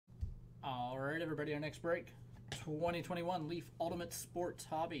right, everybody, our next break. 2021 Leaf Ultimate Sports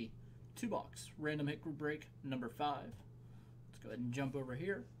Hobby 2-box random hit group break number 5. Let's go ahead and jump over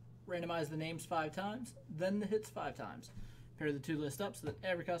here. Randomize the names 5 times, then the hits 5 times. Pair the two lists up so that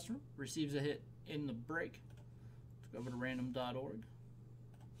every customer receives a hit in the break. Let's go over to random.org.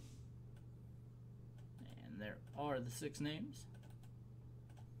 And there are the 6 names.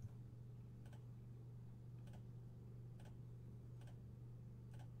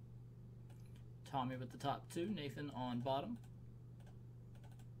 Tommy with the top 2, Nathan on bottom.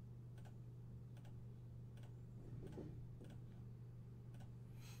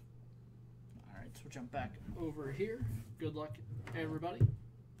 Alright, so we'll jump back over here. Good luck, everybody.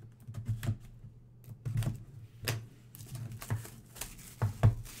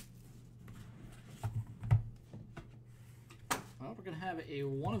 Well, we're going to have a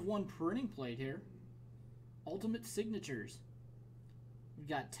 1-of-1 printing plate here. Ultimate Signatures. We've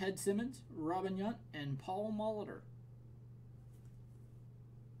got Ted Simmons, Robin Yount, and Paul Molitor.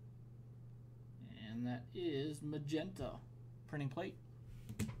 And that is magenta printing plate.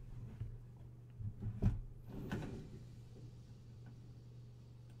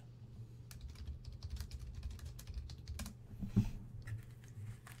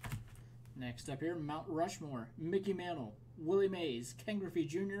 Next up here, Mount Rushmore, Mickey Mantle, Willie Mays, Ken Griffey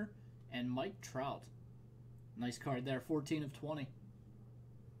Jr., and Mike Trout. Nice card there, 14 of 20.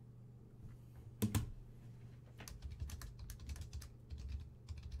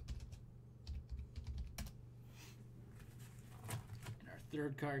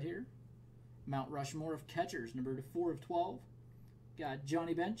 Third card here, Mount Rushmore of catchers, number 4 of 12. Got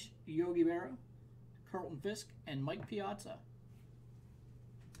Johnny Bench, Yogi Berra, Carlton Fisk, and Mike Piazza.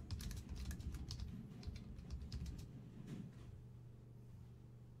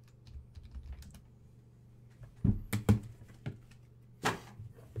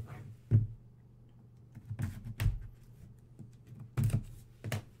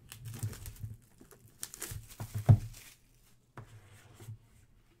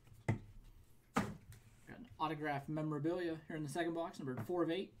 Autograph memorabilia here in the second box, number 4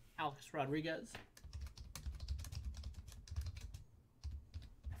 of 8, Alex Rodriguez.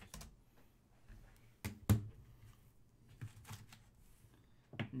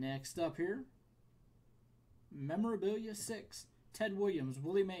 Next up here, memorabilia 6, Ted Williams,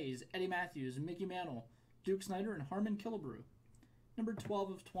 Willie Mays, Eddie Matthews, Mickey Mantle, Duke Snider, and Harmon Killebrew, number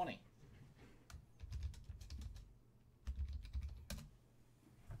 12 of 20.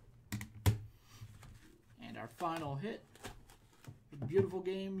 Our final hit, beautiful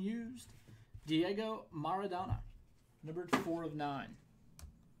game used, Diego Maradona, numbered 4 of 9.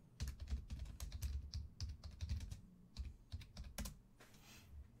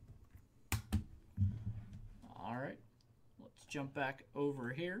 All right, let's jump back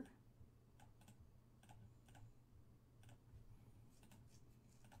over here.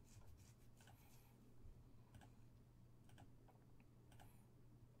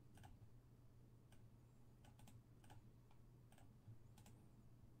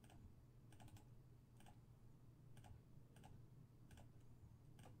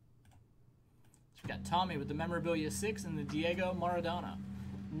 We've got Tommy with the memorabilia 6 and the Diego Maradona.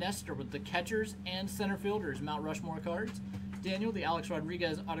 Nestor with the catchers and center fielders Mount Rushmore cards. Daniel, the Alex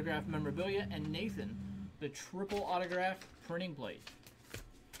Rodriguez autograph memorabilia. And Nathan, the triple autograph printing plate.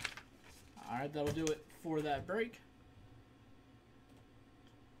 Alright, that'll do it for that break.